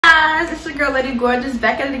girl Lady Gorgeous,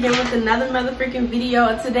 back at it again with another motherfucking video.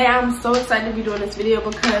 And today I'm so excited to be doing this video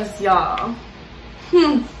because y'all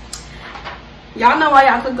y'all know why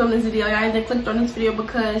y'all clicked on this video. Y'all either clicked on this video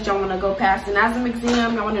because y'all want to go past the NASM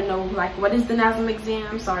exam. Y'all want to know, like, what is the NASM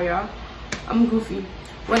exam? Sorry y'all, I'm goofy.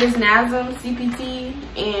 What is NASM, CPT,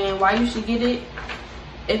 and why you should get it.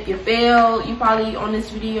 If you fail, you probably on this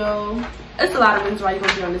video. It's a lot of reasons why you're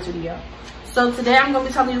gonna be on this video. So today I'm going to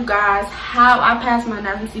be telling you guys how I passed my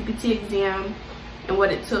NASM CPT exam and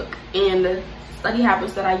what it took and the study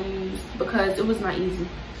habits that I used, because it was not easy.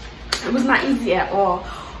 It was not easy at all.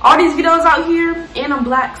 All these videos out here, and I'm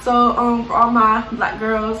black, so for all my black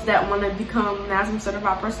girls that want to become NASM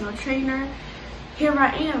certified personal trainer, here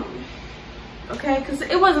I am. Okay, because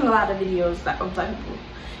it wasn't a lot of videos that of black people.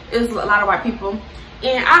 It was a lot of white people.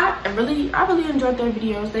 And I really enjoyed their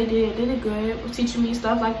videos. They did good with teaching me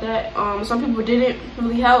stuff like that. Some people didn't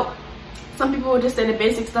really help. Some people would just say the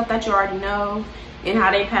basic stuff that you already know and how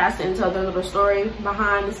they passed it and tell their little story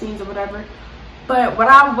behind the scenes or whatever. But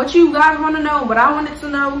what you guys want to know, what I wanted to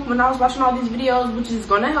know when I was watching all these videos, which is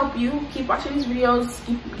gonna help you keep watching these videos,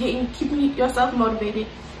 keeping yourself motivated,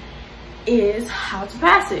 is how to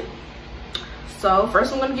pass it. So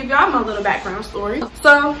first I'm gonna give y'all my little background story.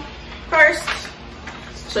 So first,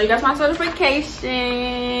 show you guys my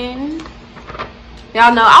certification.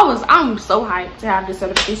 Y'all know I'm so hyped to have this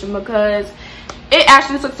certification because it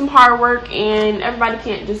actually took some hard work and everybody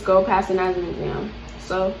can't just go pass an NASM exam.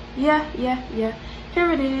 So yeah,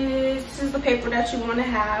 here it is. This is the paper that you want to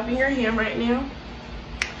have in your hand right now.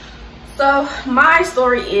 So my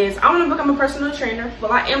story is, I want to become a personal trainer.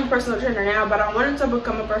 Well, I am a personal trainer now, but I wanted to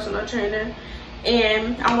become a personal trainer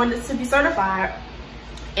and I wanted to be certified.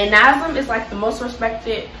 And NASM is like the most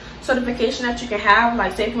respected certification that you can have,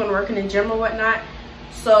 like say if you want to work in the gym or whatnot.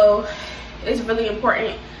 So it's really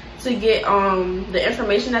important to get the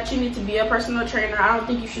information that you need to be a personal trainer. I don't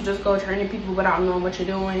think you should just go training people without knowing what you're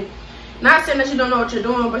doing. Not saying that you don't know what you're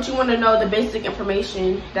doing, but you want to know the basic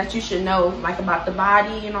information that you should know, like about the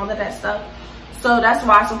body and all of that stuff. So that's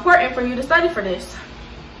why it's important for you to study for this.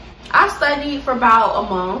 I studied for about a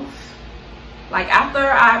month. Like after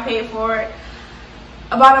I paid for it,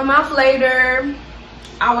 about a month later,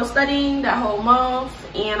 I was studying that whole month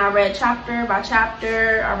and I read chapter by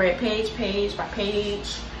chapter. I read page by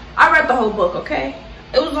page. I read the whole book, okay?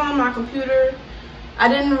 It was on my computer. I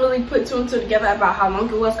didn't really put two and two together about how long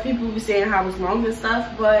it was. People would be saying how it was long and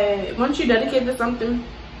stuff, but once you dedicate to something,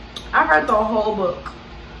 I read the whole book,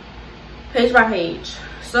 page by page.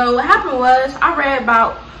 So what happened was, I read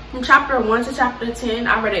about from chapter 1 to chapter 10.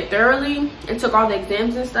 I read it thoroughly and took all the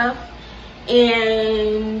exams and stuff.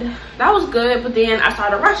 And that was good, but then I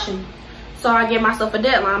started rushing. So I gave myself a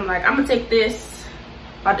deadline. I'm like, I'm gonna take this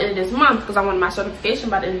by the end of this month because I wanted my certification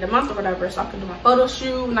by the end of the month or whatever, so I can do my photo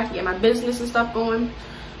shoot and I can get my business and stuff going.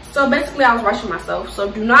 So basically I was rushing myself.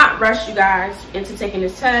 So do not rush, you guys, into taking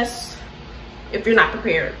this test if you're not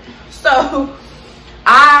prepared. So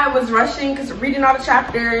I was rushing because reading all the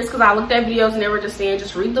chapters, because I looked at videos and they were just saying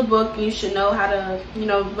just read the book and you should know how to, you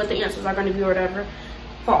know, what the answers are going to be or whatever.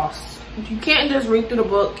 False. You can't just read through the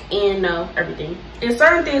book and know everything. There's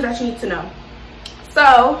certain things that you need to know.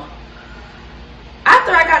 So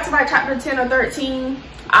after I got to like chapter 10 or 13,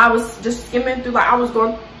 I was just skimming through, like I was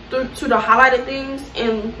going through to the highlighted things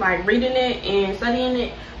and like reading it and studying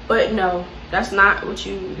it. But no, that's not what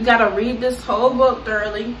you gotta read this whole book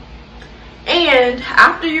thoroughly. And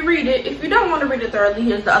after you read it, if you don't want to read it thoroughly,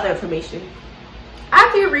 here's the other information.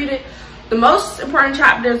 After you read it, the most important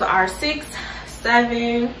chapters are 6,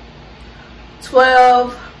 7,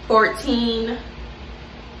 12, 14,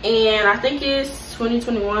 and I think it's 20 and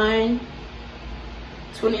 21.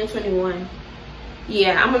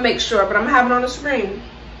 Yeah, I'm gonna make sure, but I'm gonna have it on the screen.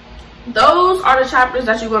 Those are the chapters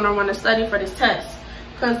that you're gonna want to study for this test,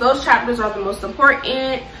 because those chapters are the most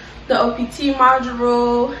important. The OPT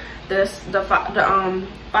module, the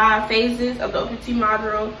 5 phases of the OPT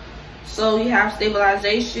module. So you have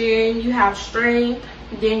stabilization, you have strength,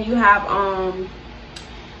 then you have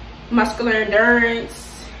muscular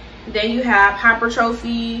endurance, then you have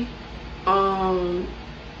hypertrophy,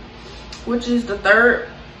 which is the third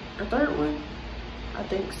one, I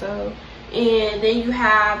think so. And then you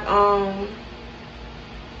have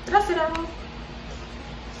did I say that wrong?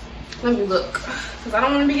 Let me look, because I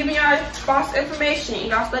don't want to be giving y'all false information.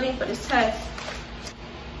 Y'all studying for this test.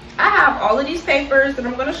 I have all of these papers that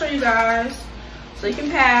I'm going to show you guys so you can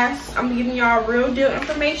pass. I'm giving y'all real deal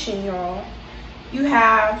information, y'all. You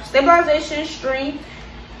have stabilization, strength,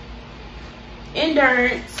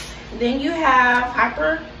 endurance, then you have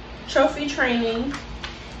hypertrophy training,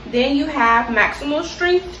 then you have maximal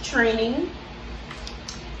strength training,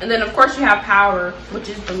 And then of course you have power, which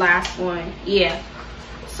is the last one. Yeah.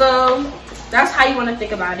 So that's how you want to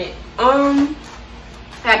think about it. I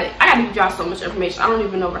gotta give y'all so much information. I don't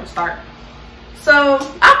even know where to start. So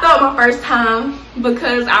I failed my first time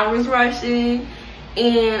because I was rushing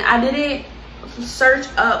and I didn't search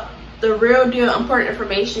up the real deal important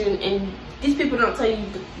information, and these people don't tell you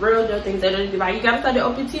the real deal things. They don't do, like, you gotta study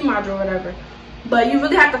OPT module or whatever, but you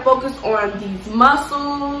really have to focus on these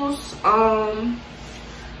muscles.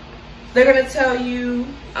 They're gonna tell you,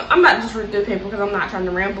 I'm not just reading the paper because I'm not trying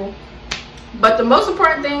to ramble, but the most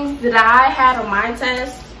important things that I had on my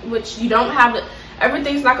test, which you don't have to,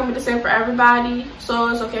 everything's not gonna be the same for everybody, so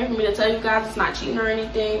it's okay for me to tell you guys it's not cheating or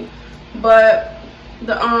anything. But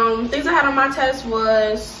the things I had on my test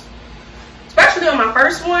was, especially on my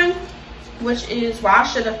first one, which is why I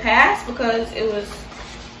should have passed, because it was,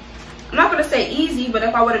 I'm not gonna say easy, but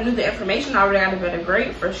if I would have knew the information, I would have got a better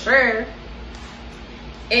grade for sure.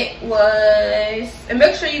 It was, and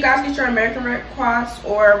make sure you guys get your American Red Cross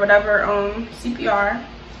or whatever CPR.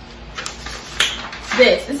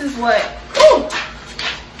 This is what,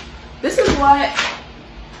 this is what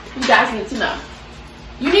you guys need to know.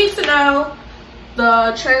 You need to know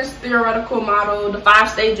the trans-theoretical model, the 5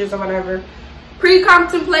 stages or whatever.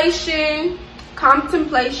 Pre-contemplation,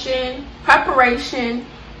 contemplation, preparation,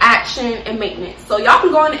 action, and maintenance. So y'all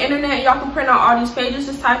can go on the internet, y'all can print out all these pages,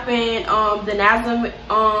 just type in the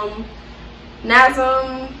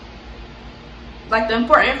NASM, like the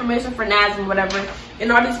important information for NASM, whatever,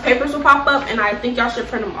 and all these papers will pop up, and I think y'all should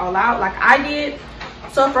print them all out like I did.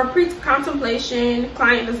 So for pre-contemplation,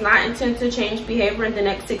 client does not intend to change behavior in the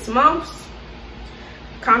next 6 months.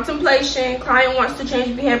 Contemplation, client wants to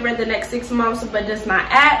change behavior in the next 6 months but does not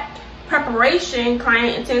act. Preparation,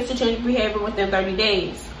 client intends to change behavior within 30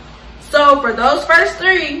 days. So for those first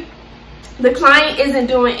 3, the client isn't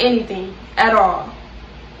doing anything at all.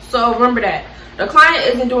 So remember that. The client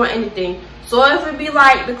isn't doing anything. So if it be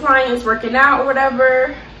like the client is working out or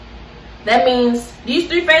whatever, that means these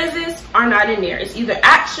 3 phases are not in there. It's either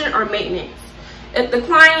action or maintenance. If the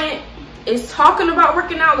client is talking about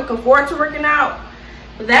working out, looking forward to working out,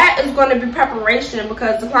 that is going to be preparation,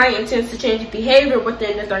 because the client intends to change behavior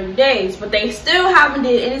within the 30 days, but they still haven't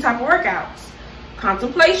did any type of workouts.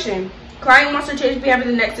 Contemplation, client wants to change behavior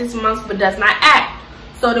in the next 6 months but does not act.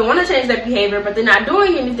 So they want to change their behavior, but they're not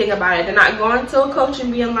doing anything about it. They're not going to a coach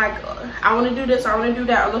and being like, I want to do this, I want to do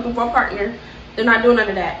that, or looking for a partner. They're not doing none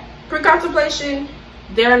of that. Pre-contemplation,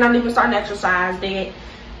 they're not even starting exercise.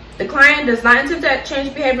 The client does not intend to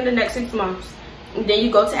change behavior in the next 6 months. And then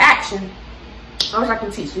you go to action. I wish I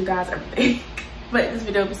could teach you guys everything, but this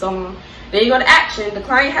video will be so long. Then you go to action. The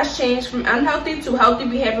client has changed from unhealthy to healthy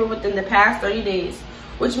behavior within the past 30 days,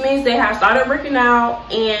 which means they have started working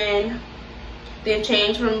out and they've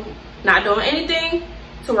changed from not doing anything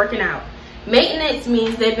to working out. Maintenance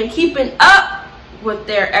means they've been keeping up with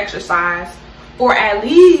their exercise for at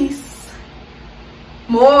least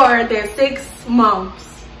more than 6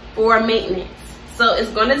 months for maintenance. So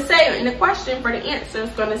it's going to say in the question for the answer,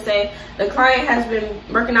 it's going to say the client has been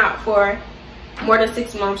working out for more than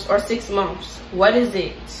 6 months or 6 months. What is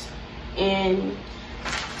it? And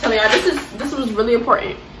tell y'all, this was really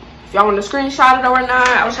important. If y'all want to screenshot it or not,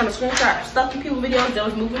 I was trying to screenshot stuff in people's videos that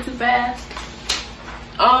was moving too fast.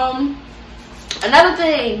 Another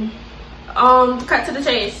thing, cut to the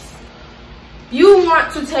chase. You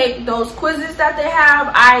want to take those quizzes that they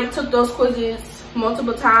have. I took those quizzes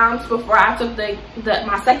multiple times before I took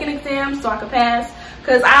my second exam so I could pass,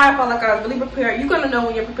 because I felt like I was really prepared. You're gonna know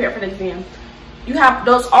when you're prepared for the exam. You have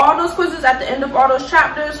all those quizzes at the end of all those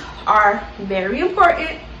chapters are very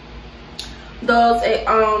important. Those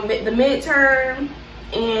the midterm,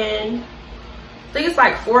 and I think it's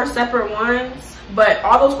like 4 separate ones, but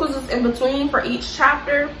all those quizzes in between for each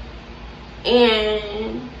chapter.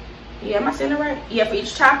 And yeah, am I saying it right? Yeah, for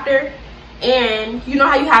each chapter. And you know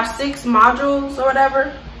how you have 6 modules or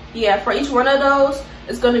whatever? Yeah, for each one of those,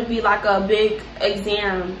 it's going to be like a big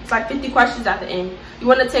exam. It's like 50 questions at the end. You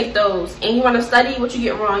want to take those and you want to study what you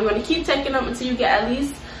get wrong. You want to keep taking them until you get at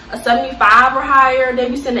least a 75 or higher. They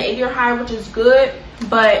be sending an 80 or higher, which is good.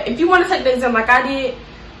 But if you want to take the exam like I did,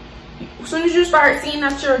 as soon as you start seeing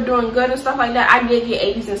that you're doing good and stuff like that, I did get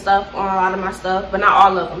 80s and stuff on a lot of my stuff, but not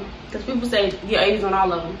all of them. Because people say get 80s on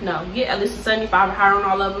all of them. No, get at least a 75 or higher on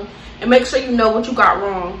all of them. And make sure you know what you got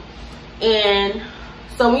wrong. And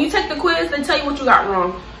so when you take the quiz, they tell you what you got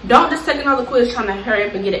wrong. Don't just take another quiz trying to hurry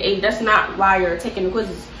up and get an 8. That's not why you're taking the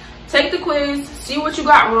quizzes. Take the quiz, see what you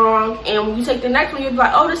got wrong, and when you take the next one, you'll be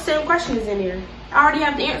like, oh, this same question is in here. I already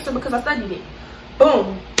have the answer because I studied it.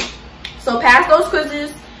 Boom. So pass those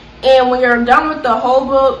quizzes And when you're done with the whole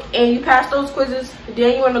book and you pass those quizzes,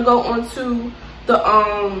 then you want to go on to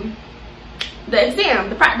the exam,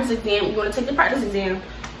 the practice exam. You want to take the practice exam.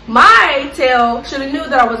 My tail should have knew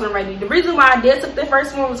that I wasn't ready. The reason why I did take the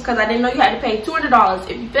first one was because I didn't know you had to pay $200.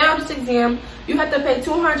 If you fail this exam, you have to pay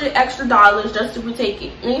 $200 extra just to retake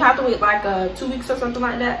it. And you have to wait like 2 weeks or something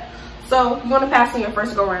like that. So you want to pass in your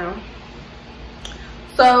first go round.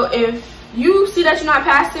 So if you see that you're not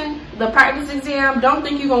passing the practice exam, don't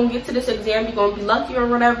think you're going to get to this exam, you're going to be lucky or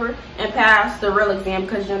whatever, and pass the real exam,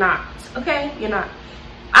 because you're not. Okay? You're not.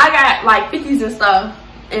 I got like 50s and stuff.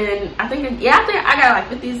 And I think I got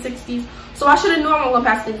like 50s, 60s. So I should have known I wasn't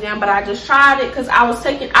gonna pass the exam, but I just tried it because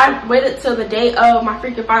I waited till the day of my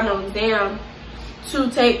freaking final exam to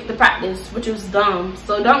take the practice, which was dumb.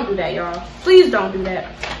 So don't do that, y'all. Please don't do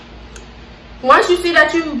that. Once you see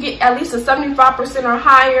that you get at least a 75% or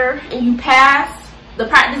higher and you pass the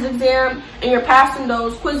practice exam and you're passing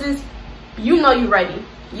those quizzes, you know you're ready.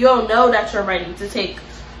 You'll know that you're ready to take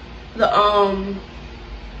the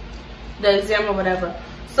exam or whatever.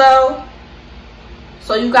 So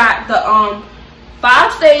you got the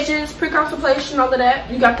 5 stages, pre-contemplation, all of that.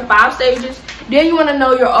 You got the 5 stages. Then you want to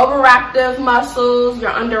know your overactive muscles,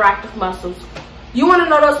 your underactive muscles. You want to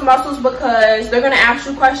know those muscles because they're going to ask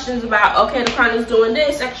you questions about, okay, the client is doing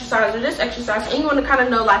this exercise or this exercise, and you want to kind of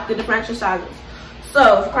know like the different exercises.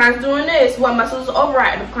 So if the client's doing this, what muscles is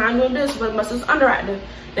overactive? If the client doing this, what muscles is underactive?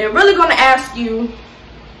 They're really going to ask you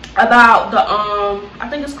about the I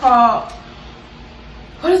think it's called,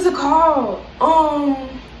 what is it called?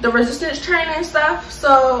 The resistance training stuff.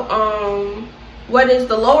 So what is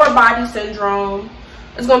the lower body syndrome?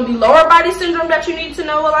 It's going to be lower body syndrome that you need to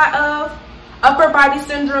know a lot of. Upper body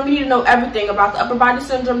syndrome, you need to know everything about the upper body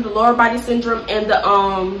syndrome, the lower body syndrome, and the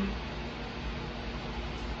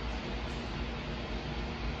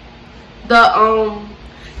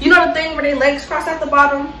you know the thing where their legs cross at the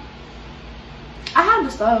bottom? I have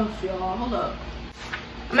the stuff, y'all. Hold up.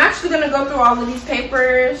 I'm actually gonna go through all of these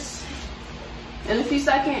papers in a few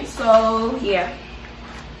seconds, so yeah.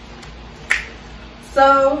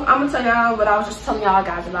 So I'm gonna tell y'all what I was just telling y'all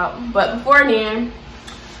guys about. But before then,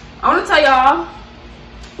 I want to tell y'all,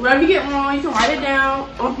 whatever you get wrong, you can write it down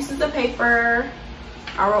on pieces of paper.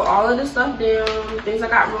 I wrote all of this stuff down, things I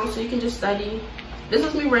got wrong, so you can just study. This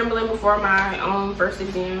was me rambling before my first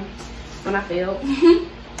exam when I failed.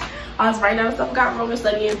 I was writing down stuff I got wrong and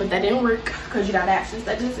studying, but that didn't work because you got to access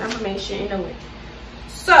that information and know it.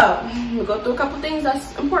 So we'll go through a couple things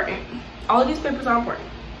that's important. All of these papers are important.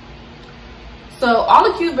 So all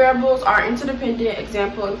acute variables are interdependent.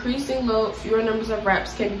 Example, increasing load, fewer numbers of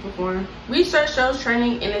reps can be performed. Research shows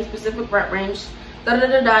training in a specific rep range. You don't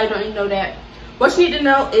need to know that. What you need to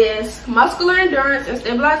know is muscular endurance and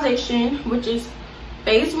stabilization, which is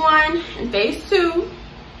phase 1 and phase 2,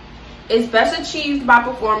 is best achieved by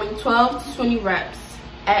performing 12 to 20 reps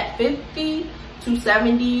at 50 to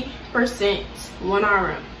 70% 1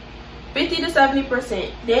 RM. 50 to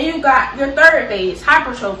 70%. Then you got your third phase,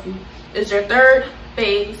 hypertrophy. Is your third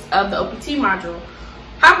phase of the OPT module.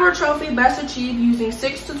 Hypertrophy best achieved using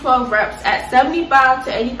 6 to 12 reps at 75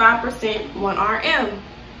 to 85% 1 RM.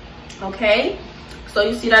 Okay, so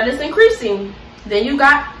you see that it's increasing. Then you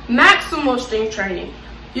got maximal strength training.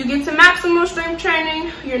 You get to maximal strength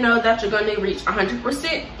training, you know that you're going to reach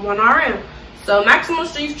 100% 1 RM. So maximal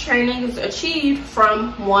strength training is achieved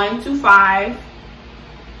from 1 to 5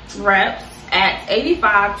 reps at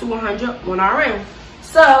 85 to 100 1 RM.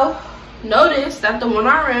 So notice that the 1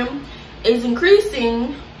 RM is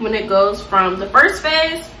increasing when it goes from the first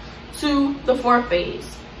phase to the fourth phase.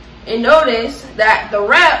 And notice that the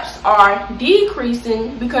reps are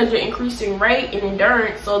decreasing because you're increasing rate and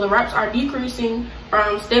endurance. So the reps are decreasing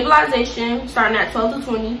from stabilization, starting at 12 to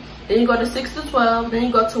 20. Then you go to 6 to 12. Then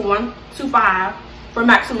you go to 1 to 5 for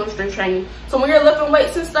maximum strength training. So when you're lifting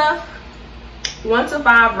weights and stuff, 1 to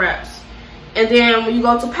 5 reps. And then when you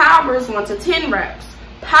go to power, it's 1 to 10 reps.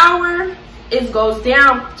 Power goes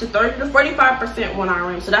down to 30 to 45% 1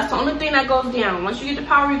 RM. So that's the only thing that goes down. Once you get to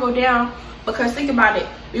power, you go down, because think about it,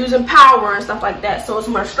 you're using power and stuff like that, so it's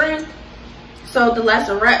more strength, so the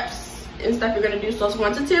lesser reps and stuff you're going to do. So it's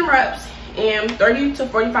 1 to 10 reps and 30 to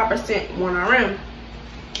 45% 1 RM.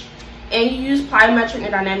 And you use plyometric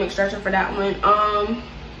and dynamic stretching for that one.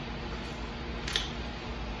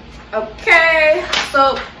 Okay,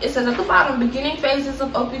 so it says at the bottom, beginning phases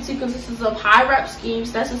of OPT consists of high rep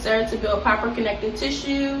schemes necessary to build proper connective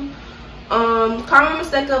tissue. Common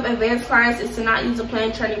mistake of advanced clients is to not use a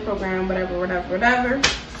planned training program, whatever.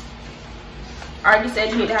 I already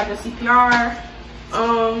said you need to have the CPR.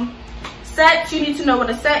 Sets, you need to know what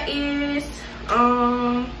a set is.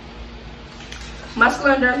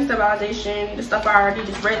 muscular endurance stabilization, the stuff I already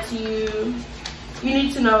just read to you. You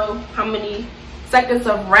need to know how many seconds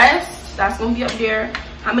of rest, that's gonna be up there.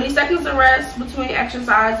 How many seconds of rest between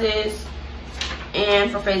exercises,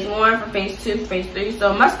 and for phase 1, for phase 2, for phase 3.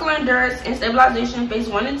 So muscular endurance and stabilization, phase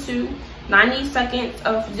 1 and 2, 90 seconds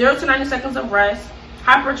of 0 to 90 seconds of rest.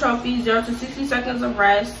 Hypertrophy, 0 to 60 seconds of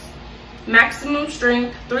rest. Maximum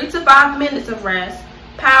strength, 3 to 5 minutes of rest.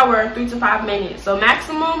 Power, 3 to 5 minutes. So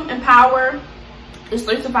maximum and power is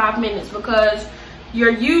 3 to 5 minutes because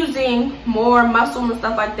you're using more muscle and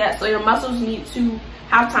stuff like that. So your muscles need to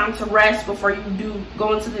have time to rest before you do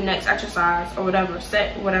go into the next exercise or whatever,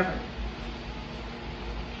 set, whatever.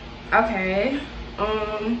 Okay.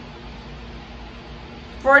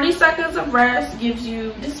 40 seconds of rest gives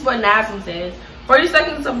you, this is what NASM says, 40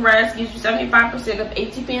 seconds of rest gives you 75% of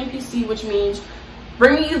ATP and PC, which means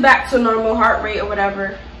bringing you back to normal heart rate or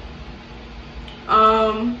whatever.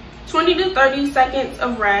 20 to 30 seconds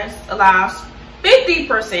of rest allows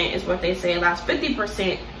 50%, is what they say, allows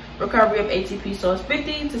 50% recovery of ATP. So it's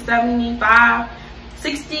 50 to 75,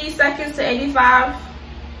 60 seconds to 85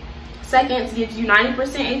 seconds gives you 90%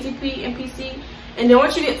 ATP and PC. And then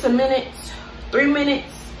once you get to minutes, 3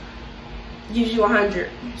 minutes gives you 100.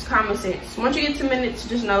 It's common sense. Once you get to minutes,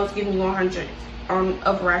 just know it's giving you 100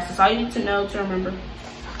 of rest. That's all you need to know to remember.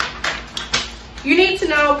 You need to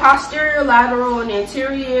know posterior, lateral, and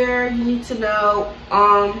anterior. You need to know,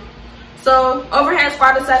 so overhead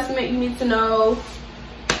squat assessment, you need to know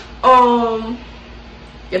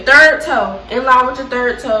your third toe, in line with your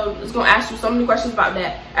third toe. It's gonna ask you so many questions about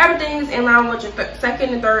that. Everything's in line with your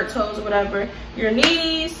second and third toes or whatever. Your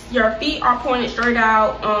knees, your feet are pointed straight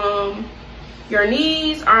out. Your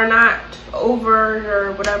knees are not over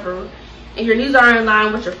your whatever, and your knees are in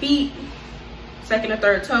line with your feet, second and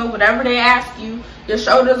third toe, whatever they ask you. Your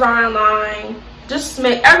shoulders are in line. Just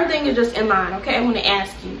make everything is just in line, okay? When they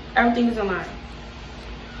ask you, everything is in line.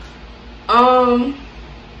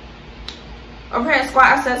 Overhead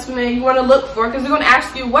squat assessment, you want to look for, because they're going to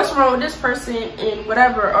ask you what's wrong with this person and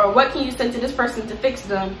whatever, or what can you say to this person to fix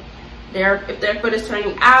them. If their foot is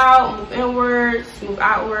turning out, move inwards, move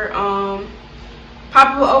outward.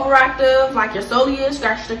 Palpable overactive, like your soleus,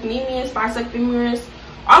 gastrocnemius, biceps femoris,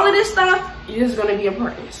 all of this stuff is going to be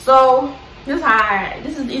important. So this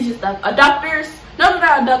is the easy stuff. Adductors, note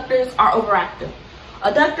that adductors are overactive.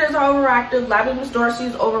 Adductors are overactive. Latissimus dorsi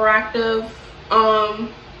is overactive.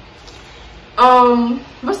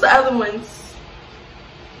 What's the other ones?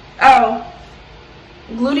 Oh,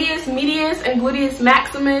 gluteus medius and gluteus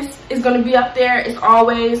maximus is going to be up there. It's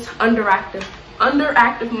always underactive.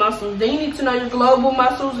 Underactive muscles. Then you need to know your global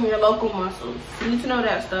muscles and your local muscles. You need to know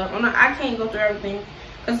that stuff. I can't go through everything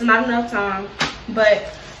because there's not enough time.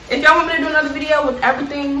 But if y'all want me to do another video with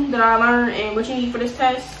everything that I learned and what you need for this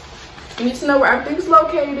test, you need to know where everything's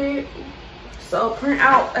located. So print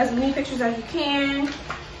out as many pictures as you can.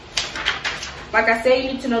 Like I said,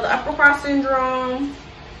 you need to know the upper cross syndrome.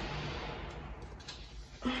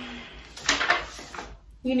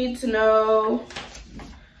 You need to know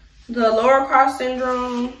the lower cross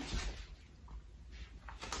syndrome.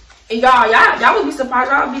 And y'all would be surprised.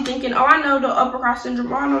 Y'all would be thinking, oh, I know the upper cross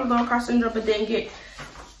syndrome, oh, I know the lower cross syndrome, but then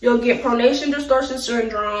you'll get pronation distortion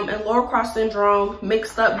syndrome and lower cross syndrome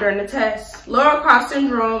mixed up during the test. Lower cross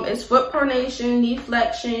syndrome is foot pronation, knee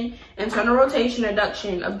flexion, internal rotation,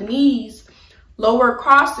 adduction of the knees. Lower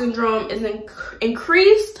cross syndrome is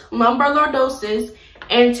increased lumbar lordosis,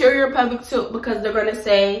 anterior pelvic tilt, because they're going to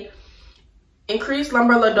say increased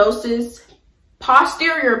lumbar lordosis,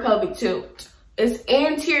 posterior pelvic tilt. It's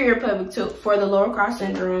anterior pelvic tilt for the lower cross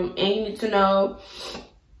syndrome. And you need to know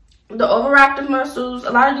the overactive muscles. A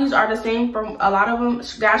lot of these are the same from a lot of them.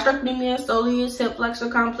 Gastrocnemius, soleus, hip flexor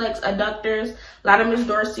complex, adductors, latissimus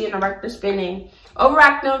dorsi, and erector spinae.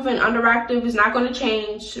 Overactive and underactive is not going to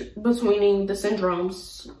change between the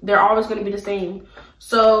syndromes. They're always going to be the same.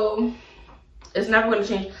 So it's never going to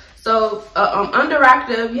change. So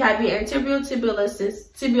underactive, you have your anterior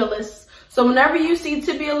tibialis. So whenever you see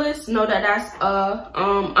tibialis, know that that's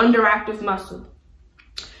underactive muscle.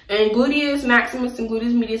 And gluteus maximus and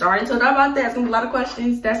gluteus medius, I already told you about that. It's going to be a lot of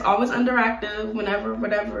questions. That's always underactive whenever,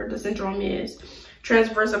 whatever the syndrome is.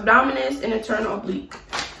 Transverse abdominis and internal oblique.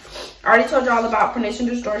 I already told you all about pronation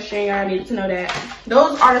distortion. Y'all needed to know that.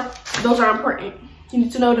 Those are important. You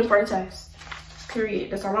need to know them for the test. Period.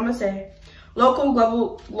 That's all I'm going to say. Local,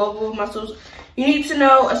 global muscles. You need to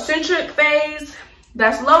know eccentric phase.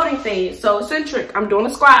 That's loading phase. So eccentric, I'm doing a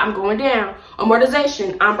squat, I'm going down.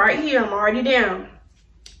 Amortization, I'm right here, I'm already down.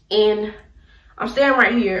 And I'm staying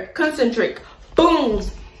right here. Concentric, boom.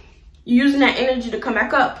 You're using that energy to come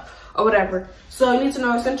back up. or whatever. So you need to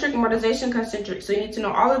know eccentric, amortization, concentric. So you need to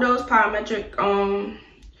know all of those plyometric.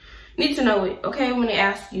 You need to know it, okay, when they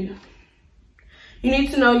ask you. You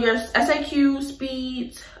need to know your SAQ,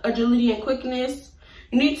 speeds, agility, and quickness.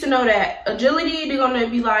 You need to know that agility, they're gonna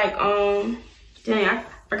be like, dang, I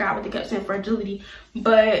forgot what they kept saying for agility.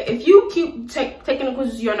 But if you keep taking the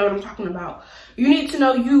quizzes, you'll know what I'm talking about. You need to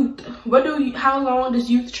know youth. How long does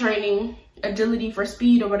youth training, agility for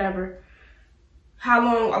speed or whatever? How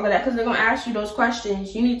long, all of that, because they're gonna ask you those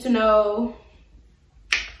questions. You need to know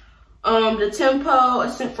the tempo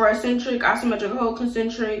for eccentric, asymmetric, whole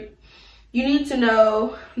concentric. You need to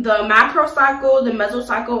know the macrocycle, the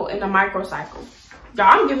mesocycle, and the microcycle. Y'all,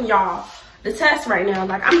 I'm giving y'all the test right now.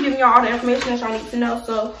 Like, I'm giving y'all all the information that y'all need to know.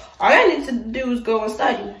 So all y'all need to do is go and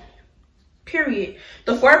study. Period.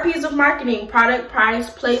 The 4 P's of marketing: product, price,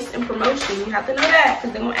 place, and promotion. You have to know that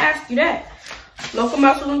because they're gonna ask you that. Local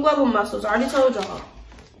muscles and global muscles. I already told y'all.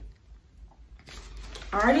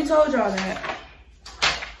 That.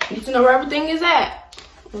 You need to know where everything is at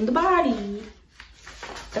on the body.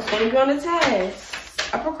 That's going to be on the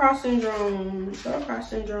test. Upper cross syndrome, lower cross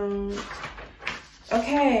syndrome.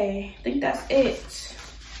 Okay, I think that's it.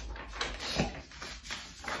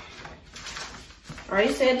 I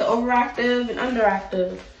already said the overactive and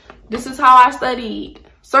underactive. This is how I studied.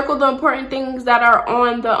 Circle the important things that are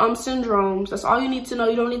on the syndromes. That's all you need to know.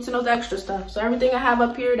 You don't need to know the extra stuff. So everything I have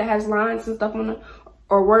up here that has lines and stuff on it,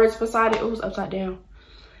 or words beside it, it was upside down.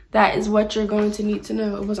 That is what you're going to need to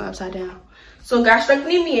know. It wasn't upside down. So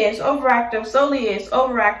gastrocnemius, overactive, soleus,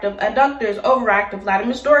 overactive, adductors, overactive,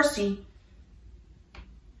 latimus dorsi.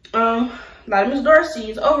 Latimus dorsi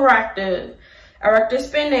is overactive. Erector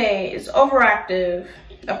spinae is overactive.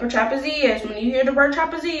 Upper trapezius, when you hear the word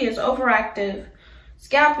trapezius, overactive.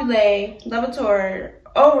 Scapulae, levator,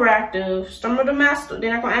 overactive. Sternocleidomastoid,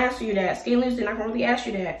 they're not going to answer you that. Scaleus, they're not going to really ask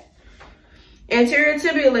you that. Anterior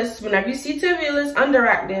tibialis, whenever you see tibialis,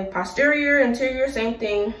 underactive. Posterior, anterior, same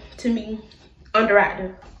thing to me,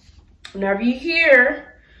 underactive. Whenever you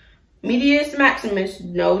hear medius maximus,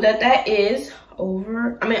 know that that is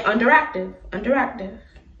underactive.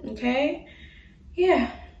 Okay?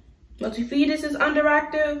 Yeah. Multifidus is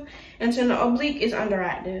underactive. Internal oblique is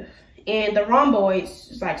underactive. And the rhomboids,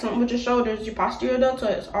 is like something with your shoulders, your posterior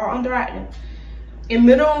deltoids, are underactive. And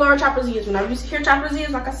middle and lower trapezius, whenever you hear trapezius,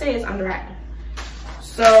 like I said, it's underactive.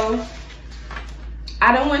 So,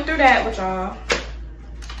 I done went through that with y'all.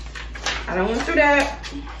 I done went through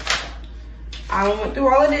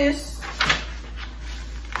all of this.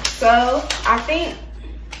 So, I think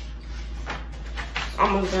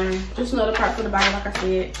almost done. Just another part for the body, like I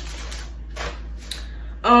said.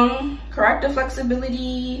 Corrective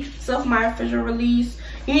flexibility, self-myofascial release.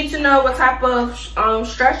 You need to know what type of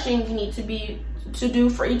stretching you need to do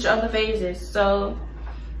for each of the phases. So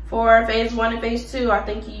for phase 1 and phase 2, I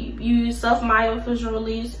think you use self-myofascial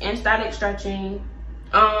release and static stretching.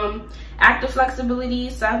 Active flexibility,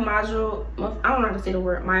 self-myofascial, I don't know how to say the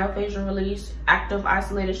word, myofascial release, active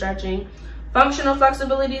isolated stretching. Functional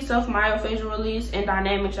flexibility, self-myofascial release, and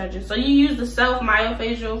dynamic stretching. So you use the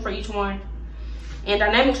self-myofascial for each one. And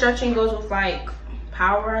dynamic stretching goes with like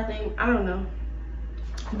power, I think. I don't know.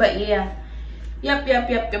 But yeah. Yep.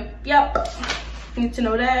 You need to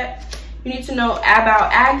know that. You need to know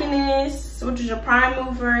about agonists, which is your prime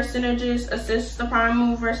mover, synergists, assist the prime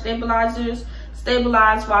mover, stabilizers,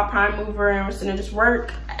 stabilize while prime mover and synergists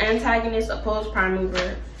work, antagonists oppose prime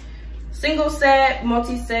mover. Single set,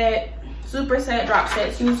 multi-set, superset, drop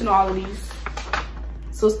sets. You need to know all of these.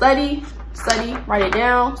 So study, write it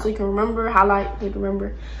down so you can remember, highlight, you can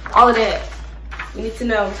remember. All of that. You need to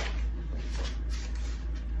know.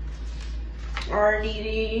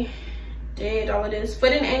 Already did all of this.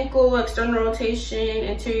 Foot and ankle, external rotation,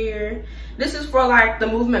 interior. This is for like the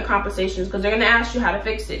movement compensations because they're gonna ask you how to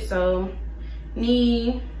fix it. So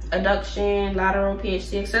knee, adduction, lateral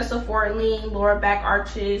PHC, excessive forward lean, lower back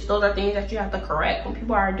arches. Those are things that you have to correct when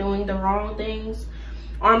people are doing the wrong things.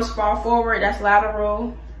 Arms fall forward, that's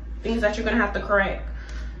lateral. Things that you're gonna have to correct.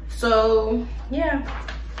 So yeah,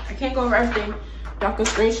 I can't go over everything. Y'all can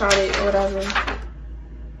screenshot it or whatever.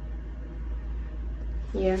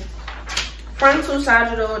 Yeah. Frontal,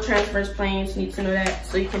 sagittal, transverse planes, you need to know that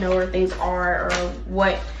so you can know where things are or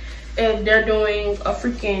what. If they're doing a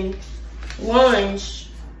freaking lunge,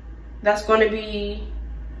 that's going to be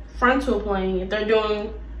frontal plane. If they're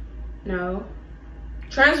doing, no.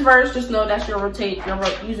 Transverse, just know that's you're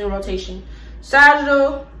using rotation.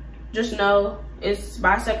 Sagittal, just know it's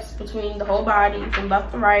bisects between the whole body from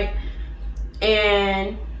left to right.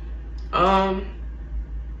 And,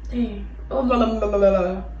 dang.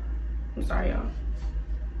 Oh, I'm sorry, y'all.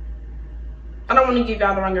 I don't want to give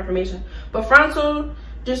y'all the wrong information. But frontal,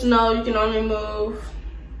 just know you can only move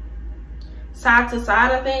side to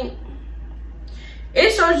side, I think.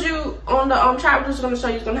 It shows you on the chapter, it's going to show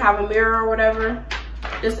you it's going to have a mirror or whatever.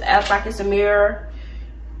 Just act like it's a mirror.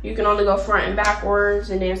 You can only go front and backwards,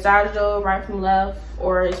 and then sagittal, right from left,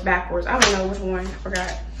 or it's backwards. I don't know which one, I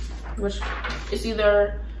forgot. Which, it's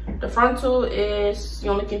either the frontal is, you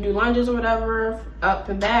only can do lunges or whatever, up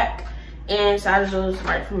and back, and sagittal is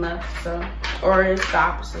right from left, so, or it's the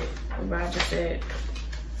opposite of what I just said.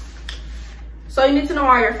 So you need to know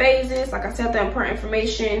all your phases. Like I said, the important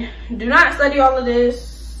information. Do not study all of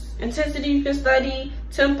this. Intensity you can study.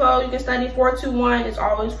 Tempo you can study. 4-2-1 is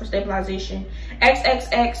always for stabilization.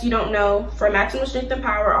 XXX you don't know. For maximum strength and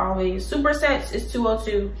power always. Supersets is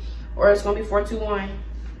 202, or it's gonna be 4-2-1.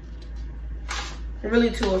 Really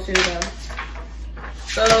 202 though.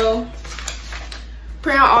 So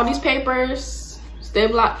print out all these papers.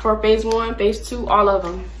 Stabilize for phase 1, phase 2, all of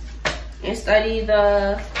them, and study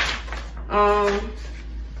the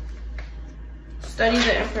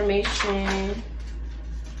information.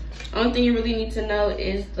 Only thing you really need to know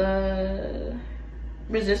is the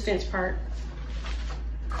resistance part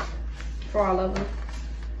for all of them.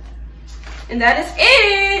 And that is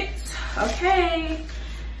it. Okay.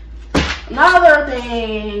 Another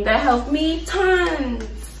thing that helped me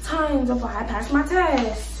tons of why I passed my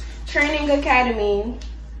test. Training Academy.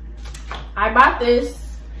 I bought this.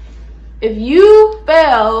 If you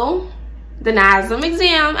fail the NASM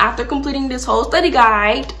exam after completing this whole study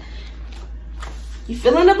guide, you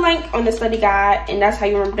fill in the blank on the study guide, and that's how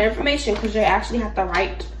you remember the information, because you actually have to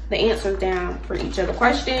write the answers down for each of the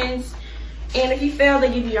questions. And if you fail,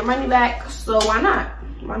 they give you your money back. So why not?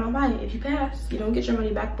 Why not buy it? If you pass, you don't get your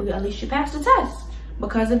money back, but at least you passed the test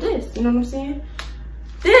because of this. You know what I'm saying?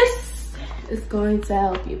 This is going to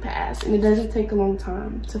help you pass, and it doesn't take a long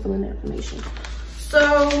time to fill in the information.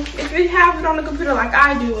 So if you have it on the computer like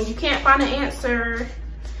I do, and you can't find an answer,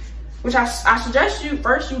 which I suggest you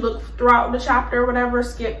first, you look throughout the chapter or whatever,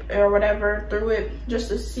 skip or whatever through it, just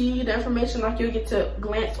to see the information. Like, you'll get to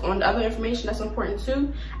glance on the other information that's important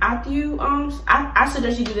too. After you I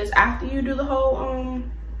suggest you do this after you do the whole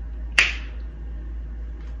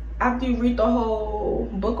after you read the whole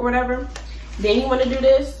book or whatever. Then you want to do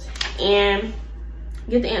this and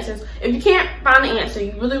get the answers. If you can't find the answer,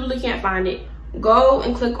 you really can't find it, go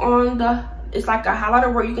and click on the, it's like a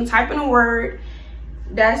highlighter where you can type in a word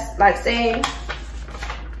that's like, say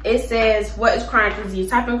it says what is chronic disease,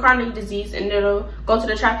 type in chronic disease, and it'll go to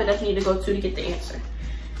the chapter that you need to go to get the answer.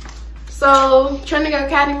 So Training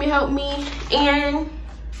Academy helped me, and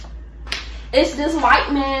it's this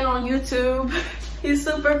white man on YouTube. He's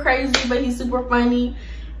super crazy, but he's super funny,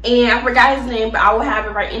 and I forgot his name, but I will have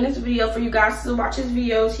it right in this video for you guys to watch his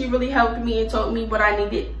videos. He really helped me and told me what I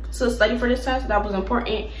needed to study for this test. That was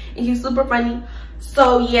important, and he's super funny.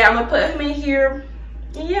 So yeah, I'm gonna put him in here.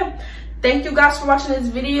 And yeah, thank you guys for watching this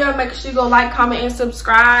video. Make sure you go like, comment, and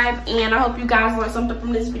subscribe, and I hope you guys learned something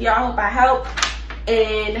from this video. I hope I helped,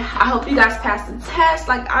 and I hope you guys passed the test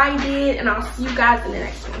like I did, and I'll see you guys in the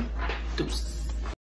next one. Deuces.